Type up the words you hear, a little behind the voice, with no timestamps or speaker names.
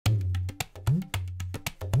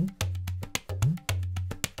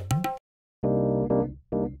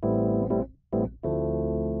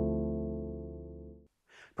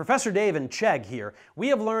Professor Dave and Chegg here. We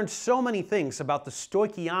have learned so many things about the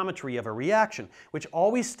stoichiometry of a reaction, which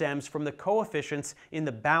always stems from the coefficients in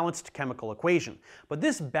the balanced chemical equation. But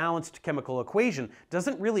this balanced chemical equation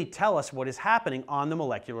doesn't really tell us what is happening on the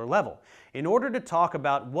molecular level. In order to talk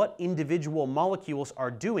about what individual molecules are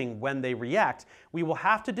doing when they react, we will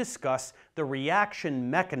have to discuss the reaction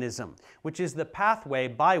mechanism, which is the pathway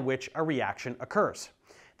by which a reaction occurs.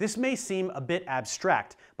 This may seem a bit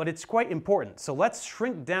abstract, but it's quite important, so let's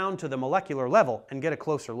shrink down to the molecular level and get a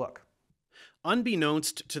closer look.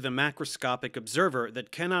 Unbeknownst to the macroscopic observer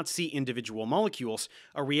that cannot see individual molecules,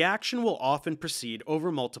 a reaction will often proceed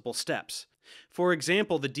over multiple steps. For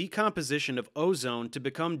example, the decomposition of ozone to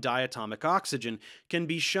become diatomic oxygen can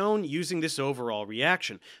be shown using this overall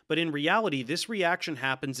reaction, but in reality this reaction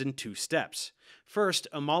happens in two steps. First,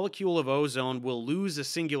 a molecule of ozone will lose a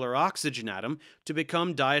singular oxygen atom to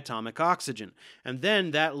become diatomic oxygen, and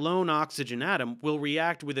then that lone oxygen atom will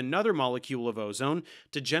react with another molecule of ozone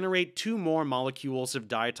to generate two more molecules of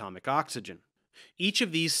diatomic oxygen. Each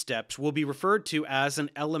of these steps will be referred to as an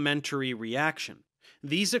elementary reaction.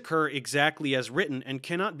 These occur exactly as written and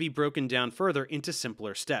cannot be broken down further into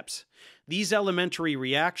simpler steps. These elementary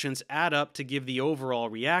reactions add up to give the overall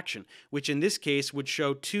reaction, which in this case would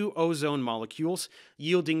show two ozone molecules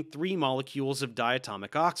yielding 3 molecules of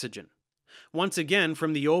diatomic oxygen. Once again,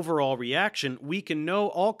 from the overall reaction, we can know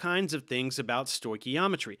all kinds of things about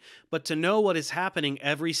stoichiometry, but to know what is happening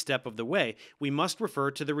every step of the way, we must refer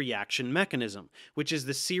to the reaction mechanism, which is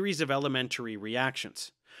the series of elementary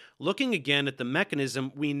reactions. Looking again at the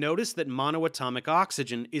mechanism, we notice that monoatomic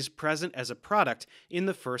oxygen is present as a product in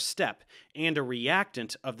the first step and a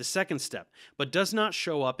reactant of the second step, but does not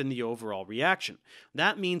show up in the overall reaction.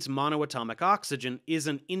 That means monoatomic oxygen is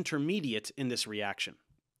an intermediate in this reaction.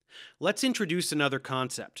 Let's introduce another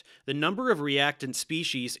concept. The number of reactant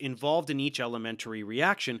species involved in each elementary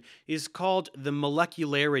reaction is called the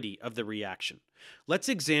molecularity of the reaction. Let's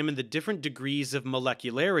examine the different degrees of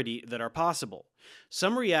molecularity that are possible.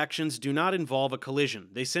 Some reactions do not involve a collision.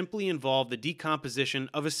 They simply involve the decomposition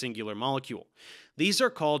of a singular molecule. These are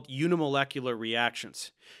called unimolecular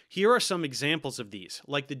reactions. Here are some examples of these,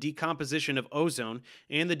 like the decomposition of ozone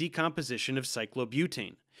and the decomposition of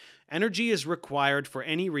cyclobutane. Energy is required for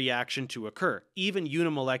any reaction to occur, even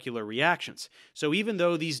unimolecular reactions. So even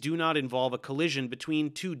though these do not involve a collision between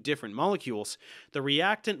two different molecules, the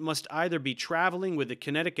reactant must either be traveling with a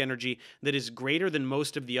kinetic energy that is greater than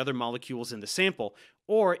most of the other molecules in the sample,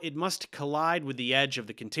 or it must collide with the edge of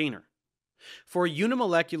the container. For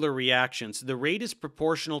unimolecular reactions, the rate is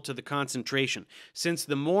proportional to the concentration, since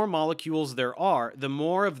the more molecules there are, the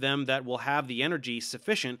more of them that will have the energy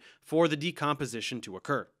sufficient for the decomposition to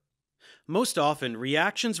occur. Most often,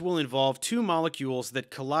 reactions will involve two molecules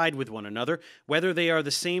that collide with one another, whether they are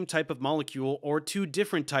the same type of molecule or two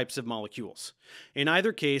different types of molecules. In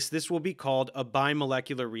either case, this will be called a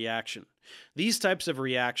bimolecular reaction. These types of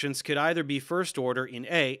reactions could either be first order in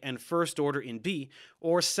A and first order in B,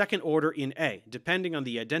 or second order in A, depending on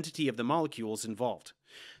the identity of the molecules involved.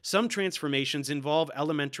 Some transformations involve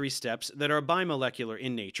elementary steps that are bimolecular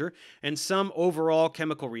in nature, and some overall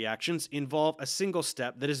chemical reactions involve a single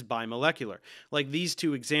step that is bimolecular, like these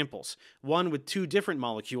two examples, one with two different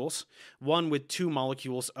molecules, one with two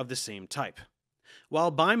molecules of the same type.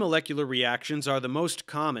 While bimolecular reactions are the most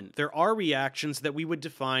common, there are reactions that we would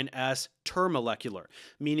define as termolecular,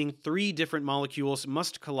 meaning 3 different molecules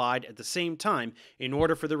must collide at the same time in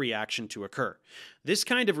order for the reaction to occur. This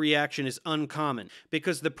kind of reaction is uncommon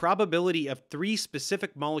because the probability of 3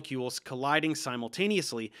 specific molecules colliding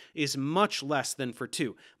simultaneously is much less than for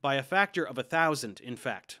 2, by a factor of 1,000 in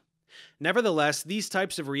fact. Nevertheless, these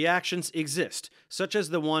types of reactions exist, such as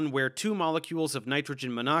the one where 2 molecules of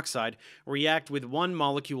nitrogen monoxide react with 1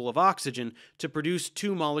 molecule of oxygen to produce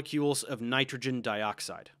 2 molecules of nitrogen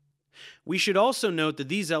dioxide. We should also note that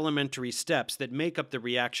these elementary steps that make up the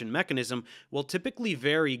reaction mechanism will typically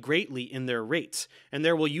vary greatly in their rates, and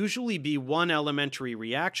there will usually be one elementary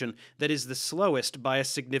reaction that is the slowest by a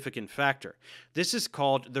significant factor. This is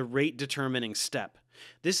called the rate-determining step.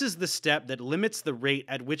 This is the step that limits the rate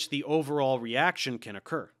at which the overall reaction can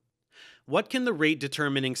occur. What can the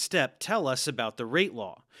rate-determining step tell us about the rate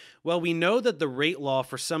law? Well, we know that the rate law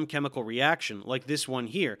for some chemical reaction, like this one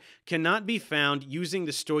here, cannot be found using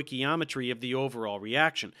the stoichiometry of the overall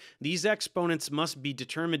reaction. These exponents must be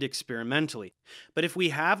determined experimentally. But if we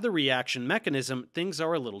have the reaction mechanism, things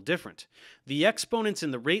are a little different. The exponents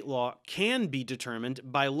in the rate law can be determined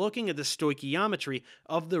by looking at the stoichiometry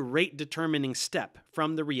of the rate-determining step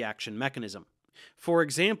from the reaction mechanism. For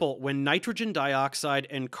example, when nitrogen dioxide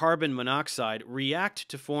and carbon monoxide react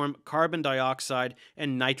to form carbon dioxide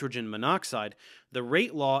and nitrogen monoxide, the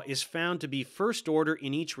rate law is found to be first order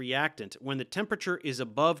in each reactant when the temperature is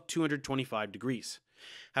above 225 degrees.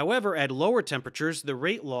 However, at lower temperatures, the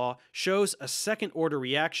rate law shows a second order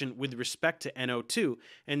reaction with respect to NO2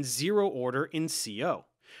 and zero order in CO.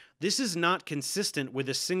 This is not consistent with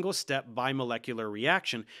a single-step bimolecular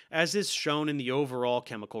reaction, as is shown in the overall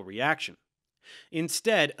chemical reaction.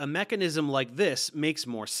 Instead, a mechanism like this makes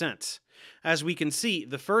more sense. As we can see,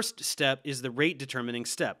 the first step is the rate-determining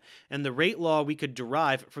step, and the rate law we could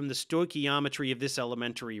derive from the stoichiometry of this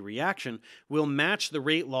elementary reaction will match the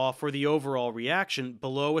rate law for the overall reaction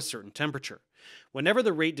below a certain temperature. Whenever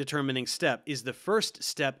the rate-determining step is the first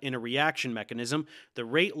step in a reaction mechanism, the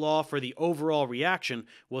rate law for the overall reaction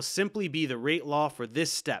will simply be the rate law for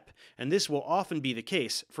this step, and this will often be the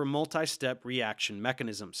case for multi-step reaction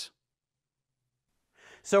mechanisms.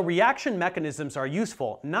 So reaction mechanisms are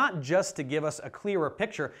useful not just to give us a clearer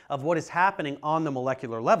picture of what is happening on the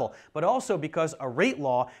molecular level, but also because a rate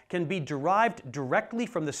law can be derived directly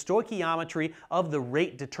from the stoichiometry of the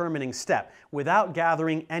rate determining step without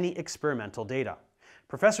gathering any experimental data.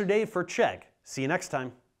 Professor Dave for Chegg. See you next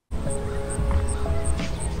time.